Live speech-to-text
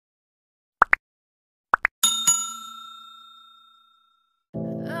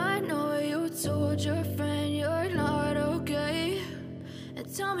told your friend you're not okay?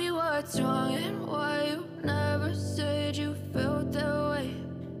 And tell me what's wrong and why you never said you felt that way.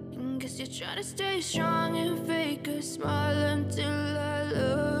 And guess you're trying to stay strong and fake a smile until I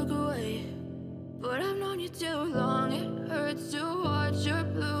look away. But I've known you too long, it hurts to watch your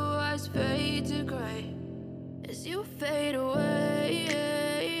blue eyes fade to gray as you fade away,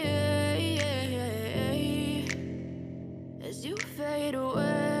 as you fade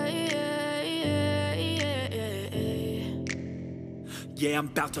away. Yeah, I'm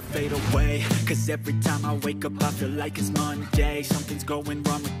about to fade away, cause every time I wake up I feel like it's Monday. Something's going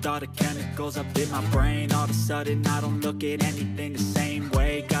wrong with all the chemicals up in my brain. All of a sudden I don't look at anything the same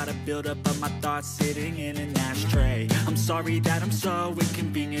way. Gotta build up of my thoughts sitting in an ashtray. I'm sorry that I'm so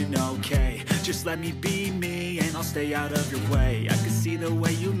inconvenient, okay? Just let me be me and I'll stay out of your way. I can see the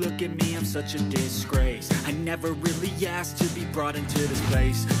way you look at me, I'm such a disgrace. I never really asked to be brought into this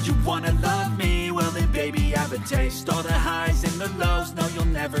place. You wanna love me? Well then baby, have a taste. All the highs and the lows, no, you'll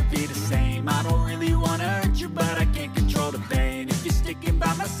never be the same. I don't really wanna hurt you, but I can't control the pain. If you're sticking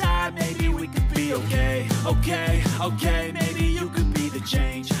by my side, maybe we could be okay. Okay, maybe you could be the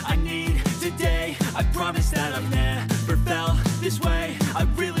change I need today. I promise that I've never felt this way. I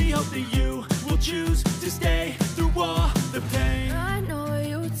really hope that you will choose to stay through all the pain. I know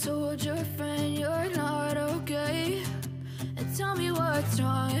you told your friend you're not okay. And tell me what's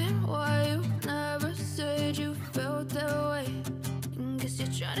wrong and why you never said you felt that way. Guess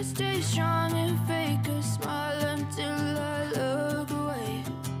you're trying to stay strong and fake a smile until I look away.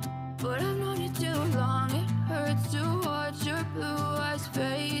 But I've known you too long, it hurts to watch your blue eyes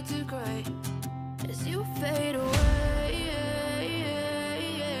fade to gray as you fade away,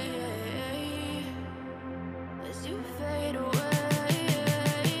 as you fade away,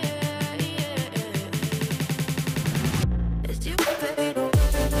 as you fade away.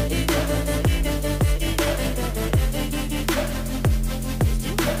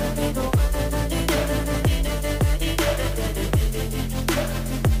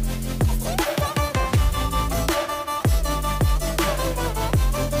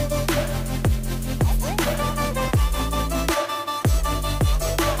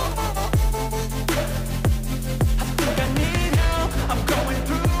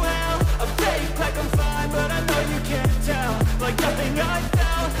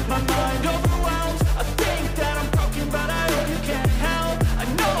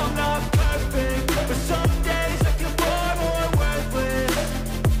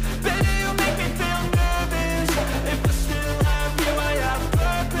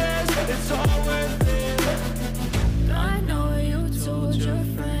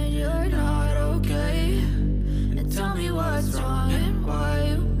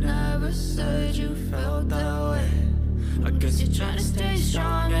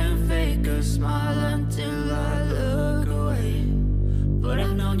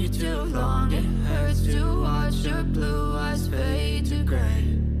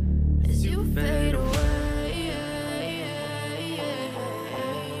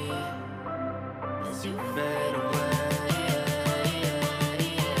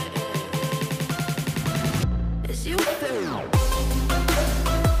 As you fade away.